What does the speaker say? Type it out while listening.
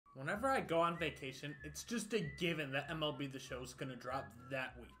Whenever I go on vacation, it's just a given that MLB The Show is gonna drop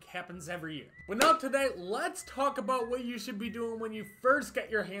that week. Happens every year. But now today, let's talk about what you should be doing when you first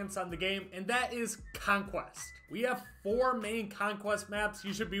get your hands on the game, and that is Conquest. We have 4 main Conquest maps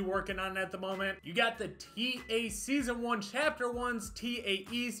you should be working on at the moment. You got the TA Season 1 Chapter 1s, TA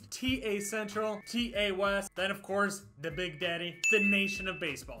East, TA Central, TA West, then of course, the Big Daddy, the Nation of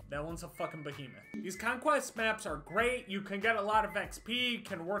Baseball. That one's a fucking behemoth. These Conquest maps are great. You can get a lot of XP,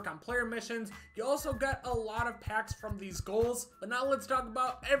 can work on player missions. You also get a lot of packs from these goals. But now let's talk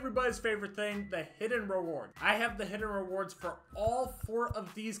about everybody's favorite thing, the hidden reward. I have the hidden rewards for all 4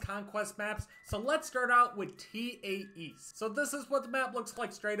 of these Conquest maps. So let's start out with TA East. So this is what the map looks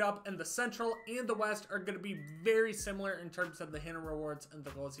like straight up, and the Central and the West are going to be very similar in terms of the hidden rewards and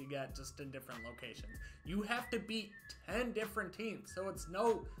the goals you get, just in different locations. You have to beat 10 different teams, so it's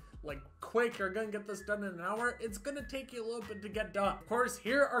no like quick, you're gonna get this done in an hour. It's gonna take you a little bit to get done. Of course,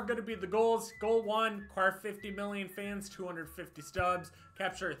 here are gonna be the goals. Goal 1, acquire 50 million fans, 250 stubs,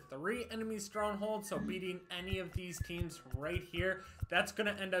 capture 3 enemy strongholds, so beating any of these teams right here. That's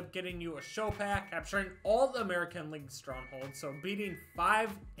gonna end up getting you a show pack, capturing all the American League strongholds, so beating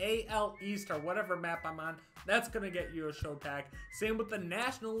 5 AL East or whatever map I'm on, that's gonna get you a show pack. Same with the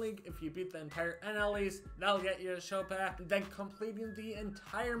National League. If you beat the entire NL East, that'll get you a show pack. And then completing the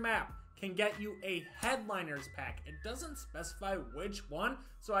entire map can get you a Headliners pack. It doesn't specify which one,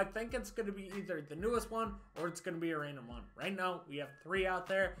 so I think it's gonna be either the newest one or it's gonna be a random one. Right now, we have 3 out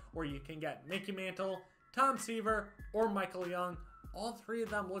there where you can get Mickey Mantle, Tom Seaver, or Michael Young. All 3 of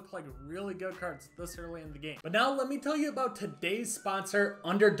them look like really good cards this early in the game. But now let me tell you about today's sponsor,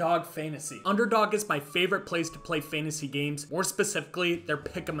 Underdog Fantasy. Underdog is my favorite place to play fantasy games, more specifically their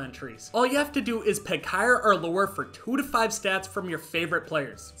pick'em entries. All you have to do is pick higher or lower for 2 to 5 stats from your favorite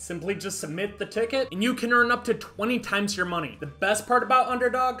players. Simply just submit the ticket and you can earn up to 20 times your money. The best part about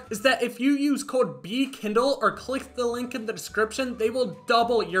Underdog is that if you use code Bkindel or click the link in the description, they will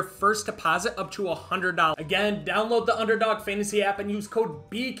double your first deposit up to $100. Again, download the Underdog Fantasy app and use code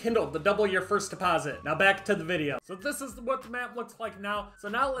Bkindel to double your first deposit. Now back to the video. So this is what the map looks like now. So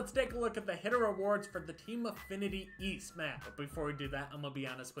now let's take a look at the hidden rewards for the Team Affinity East map. But before we do that, I'm gonna be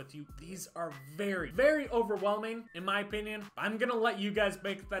honest with you. These are very, very overwhelming in my opinion. I'm gonna let you guys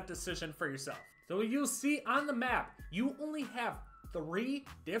make that decision for yourself. So you'll see on the map, you only have 3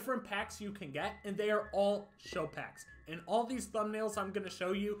 different packs you can get, and they are all show packs. In all these thumbnails I'm going to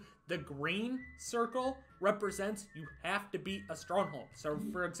show you, the green circle represents you have to beat a stronghold. So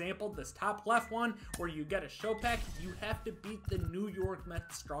for example, this top left one where you get a show pack, you have to beat the New York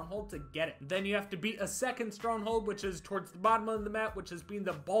Mets stronghold to get it. Then you have to beat a second stronghold, which is towards the bottom of the map, which is being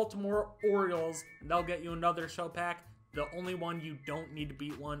the Baltimore Orioles, and they'll get you another show pack. The only one you don't need to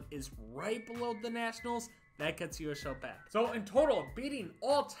beat one is right below the Nationals. That gets you a show pack. So in total, beating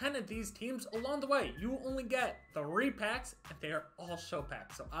all 10 of these teams along the way, you only get 3 packs, and they are all show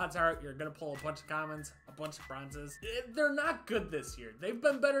packs. So odds are you're gonna pull a bunch of commons, a bunch of bronzes. They're not good this year. They've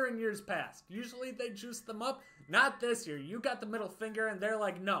been better in years past. Usually they juice them up. Not this year. You got the middle finger, and they're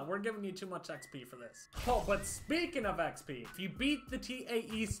like, no, we're giving you too much XP for this. Oh, but speaking of XP, if you beat the TA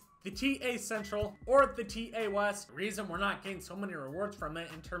East, the TA Central, or the TA West, the reason we're not getting so many rewards from it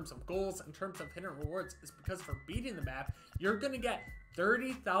in terms of goals, in terms of hidden rewards, is because for beating the map, you're gonna get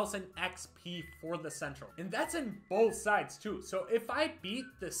 30,000 XP for the Central. And that's in both sides too. So if I beat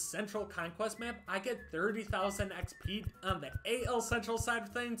the Central Conquest map, I get 30,000 XP on the AL Central side of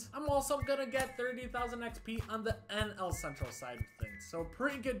things. I'm also gonna get 30,000 XP on the NL Central side of things. So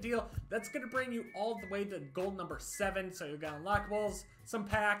pretty good deal. That's gonna bring you all the way to goal number 7. So you got unlockables, some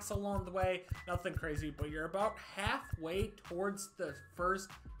packs along the way, nothing crazy, but you're about halfway towards the first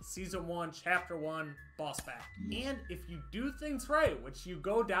Season 1, Chapter 1 boss pack. And if you do things right, which you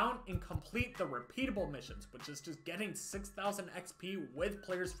go down and complete the repeatable missions, which is just getting 6,000 XP with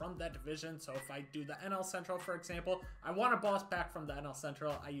players from that division. So if I do the NL Central, for example, I want a boss pack from the NL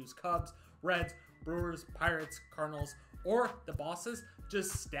Central. I use Cubs, Reds, Brewers, Pirates, Cardinals, or the bosses.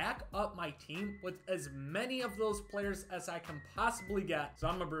 Just stack up my team with as many of those players as I can possibly get. So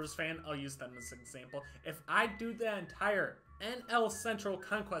I'm a Brewers fan, I'll use them as an example. If I do the entire NL Central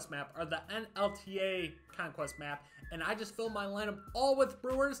Conquest map or the NLTA Conquest map, and I just fill my lineup all with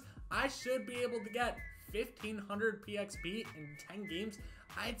Brewers, I should be able to get 1,500 PXP in 10 games.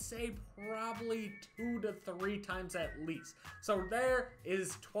 I'd say probably 2 to 3 times at least. So there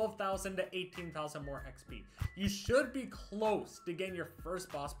is 12,000 to 18,000 more XP. You should be close to getting your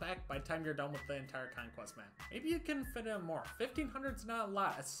first boss pack by the time you're done with the entire Conquest map. Maybe you can fit in more. 1,500 is not a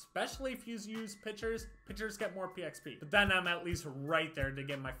lot, especially if you use pitchers. Pitchers get more PXP. But then I'm at least right there to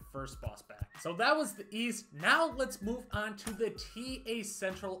get my first boss back. So that was the East. Now let's move on to the TA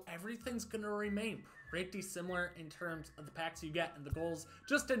Central. Everything's gonna remain pretty similar in terms of the packs you get and the goals,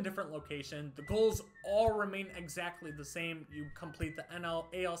 just in different location. The goals all remain exactly the same. You complete the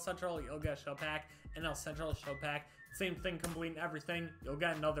AL Central, you'll get a show pack. NL Central show pack. Same thing, completing everything, you'll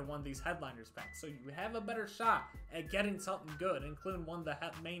get another one of these headliners packs. So you have a better shot at getting something good, including one of the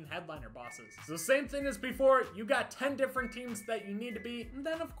main headliner bosses. So same thing as before, you got 10 different teams that you need to beat, and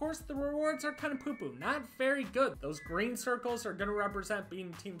then of course the rewards are kind of poo-poo, not very good. Those green circles are gonna represent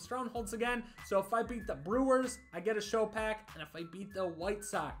beating Team Strongholds again. So if I beat the Brewers, I get a show pack, and if I beat the White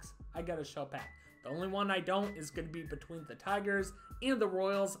Sox, I get a show pack. The only one I don't is going to be between the Tigers and the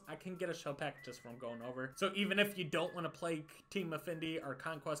Royals. I can get a show pack just from going over. So even if you don't want to play Team Affinity or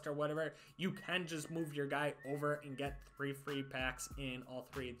Conquest or whatever, you can just move your guy over and get 3 free packs in all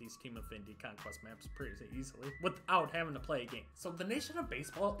 3 of these Team Affinity Conquest maps pretty easily without having to play a game. So the Nation of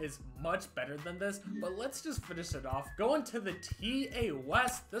Baseball is much better than this, but let's just finish it off. Going to the TA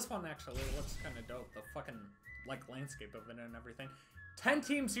West. This one actually looks kind of dope. The fucking like landscape of it and everything. 10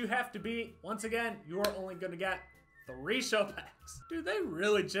 teams you have to beat. Once again, you are only going to get 3 show packs. Dude, they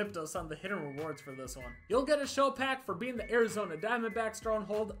really gypped us on the hidden rewards for this one. You'll get a show pack for being the Arizona Diamondbacks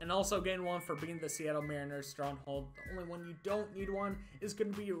Stronghold, and also gain one for being the Seattle Mariners Stronghold. The only one you don't need one is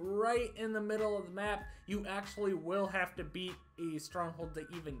going to be right in the middle of the map. You actually will have to beat a Stronghold to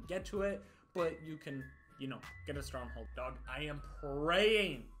even get to it, but you can, you know, get a Stronghold. Dog, I am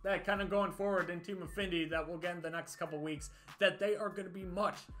praying that kind of going forward in Team Affinity that we'll get in the next couple weeks, that they are going to be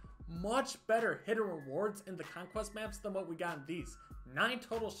much better hidden rewards in the Conquest maps than what we got in these. 9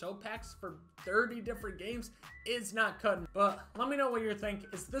 total show packs for 30 different games is not cutting. But let me know what you think.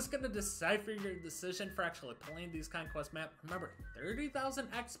 Is this going to decipher your decision for actually playing these Conquest maps? Remember, 30,000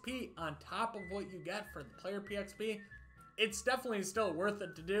 XP on top of what you get for the player PXP. It's definitely still worth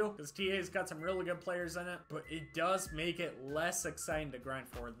it to do because TA's got some really good players in it, but it does make it less exciting to grind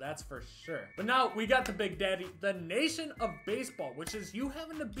for, that's for sure. But now we got the Big Daddy, the Nation of Baseball, which is you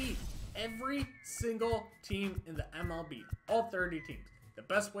having to beat every single team in the MLB, all 30 teams. The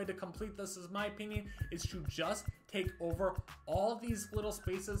best way to complete this, is my opinion, is to just take over all these little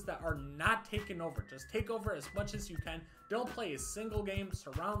spaces that are not taken over. Just take over as much as you can. Don't play a single game.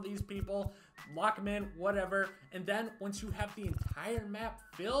 Surround these people, lock them in, whatever. And then once you have the entire map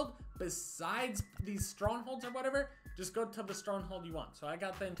filled, besides these strongholds or whatever, just go to the stronghold you want. So I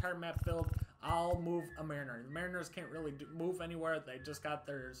got the entire map filled. I'll move a Mariner. The Mariners can't really move anywhere. They just got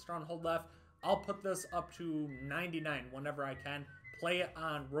their stronghold left. I'll put this up to 99 whenever I can. Play it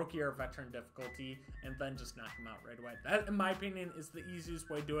on rookie or veteran difficulty, and then just knock them out right away. That, in my opinion, is the easiest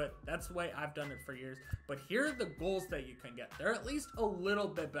way to do it. That's the way I've done it for years. But here are the goals that you can get. They're at least a little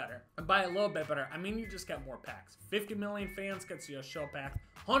bit better. And by a little bit better, I mean you just get more packs. 50 million fans gets you a show pack.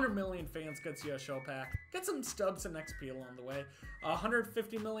 100 million fans gets you a show pack. Get some stubs and XP along the way.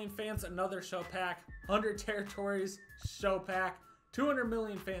 150 million fans, another show pack. 100 territories, show pack. 200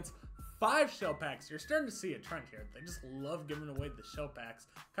 million fans, 5 show packs. You're starting to see a trend here. They just love giving away the show packs.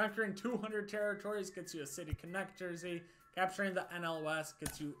 Conquering 200 territories gets you a City Connect jersey. Capturing the NL West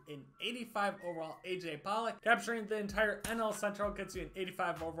gets you an 85 overall AJ Pollock. Capturing the entire NL Central gets you an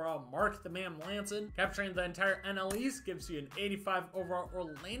 85 overall Mark the Man Lanson. Capturing the entire NL East gives you an 85 overall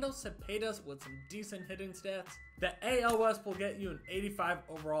Orlando Cepedas with some decent hitting stats. The AL West will get you an 85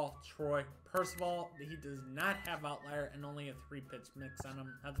 overall Troy Percival. He does not have outlier and only a 3-pitch mix on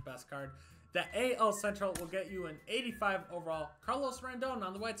him. Not the best card. The AL Central will get you an 85 overall Carlos Rendon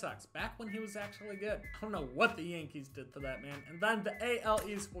on the White Sox, back when he was actually good. I don't know what the Yankees did to that man. And then the AL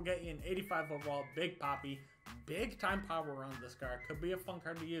East will get you an 85 overall Big Papi. Big time power on this card. Could be a fun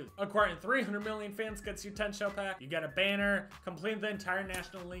card to use. Acquiring 300 million fans gets you 10 show pack. You get a banner. Completing the entire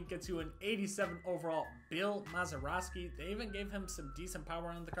National League gets you an 87 overall Bill Mazeroski. They even gave him some decent power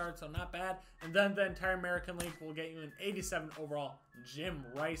on the card, so not bad. And then the entire American League will get you an 87 overall Jim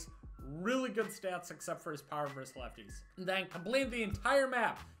Rice. Really good stats except for his power versus lefties. And then completing the entire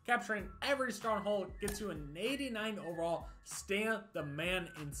map, capturing every stronghold, gets you an 89 overall Stan the Man.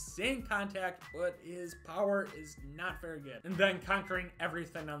 Insane contact, but his power is not very good. And then conquering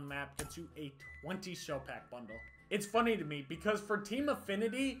everything on the map gets you a 20 show pack bundle. It's funny to me because for Team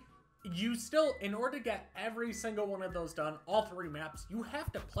Affinity, you still, in order to get every single one of those done, all 3 maps, you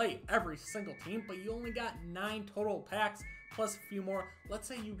have to play every single team, but you only got 9 total packs plus a few more. Let's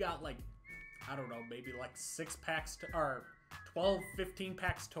say you got like, I don't know, maybe like 6 packs or 12, 15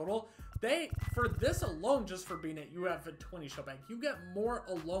 packs total. For this alone, just for being it, you have a 20 show pack. You get more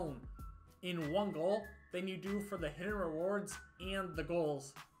alone in one goal than you do for the hidden rewards and the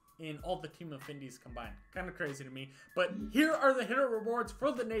goals in all the Team Affinities combined. Kind of crazy to me. But here are the hidden rewards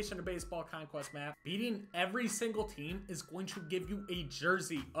for the Nation of Baseball Conquest map. Beating every single team is going to give you a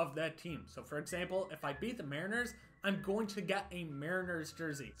jersey of that team. So for example, if I beat the Mariners, I'm going to get a Mariners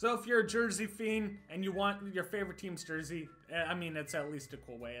jersey. So if you're a jersey fiend and you want your favorite team's jersey, I mean, it's at least a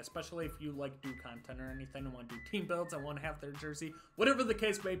cool way, especially if you like do content or anything and want to do team builds and want to have their jersey. Whatever the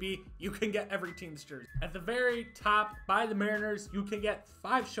case may be, you can get every team's jersey. At the very top, by the Mariners, you can get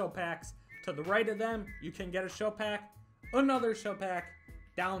 5 show packs. To the right of them, you can get a show pack, another show pack,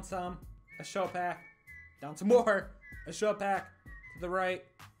 down some, a show pack, down some more, a show pack, to the right,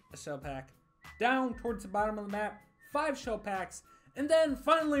 a show pack, down towards the bottom of the map, 5 show packs, and then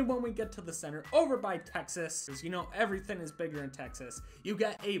finally when we get to the center, over by Texas, because you know everything is bigger in Texas, you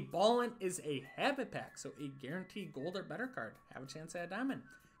get a Ballin' is a habit pack, so a guaranteed gold or better card. Have a chance at a diamond.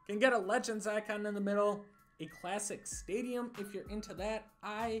 Can get a Legends icon in the middle, a classic stadium if you're into that.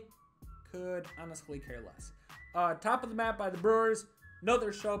 I could honestly care less. Top of the map by the Brewers,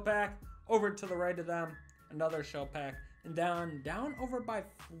 another show pack. Over to the right of them, another show pack. And down over by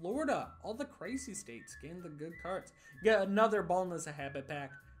Florida, all the crazy states getting the good cards. Get another Ballin' is a habit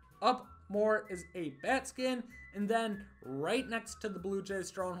pack. Up more is a bat skin, and then right next to the Blue Jays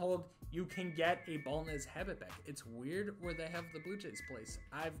stronghold, you can get a Ballin' is habit pack. It's weird where they have the Blue Jays place.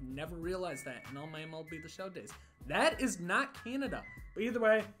 I've never realized that in all my MLB The Show days. That is not Canada. But either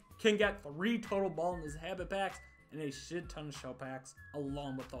way, can get 3 total Ballin' is habit packs and a shit ton of show packs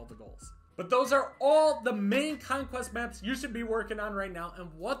along with all the goals. But those are all the main Conquest maps you should be working on right now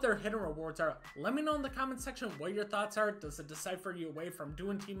and what their hidden rewards are. Let me know in the comment section what your thoughts are. Does it decipher you away from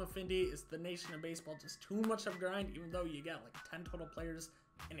doing Team Affinity? Is the Nation of Baseball just too much of a grind even though you get like 10 total players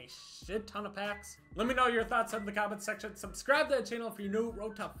and a shit ton of packs? Let me know your thoughts in the comment section. Subscribe to the channel if you're new.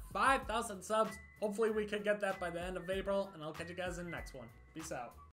 Road to 5,000 subs. Hopefully we can get that by the end of April, and I'll catch you guys in the next one. Peace out.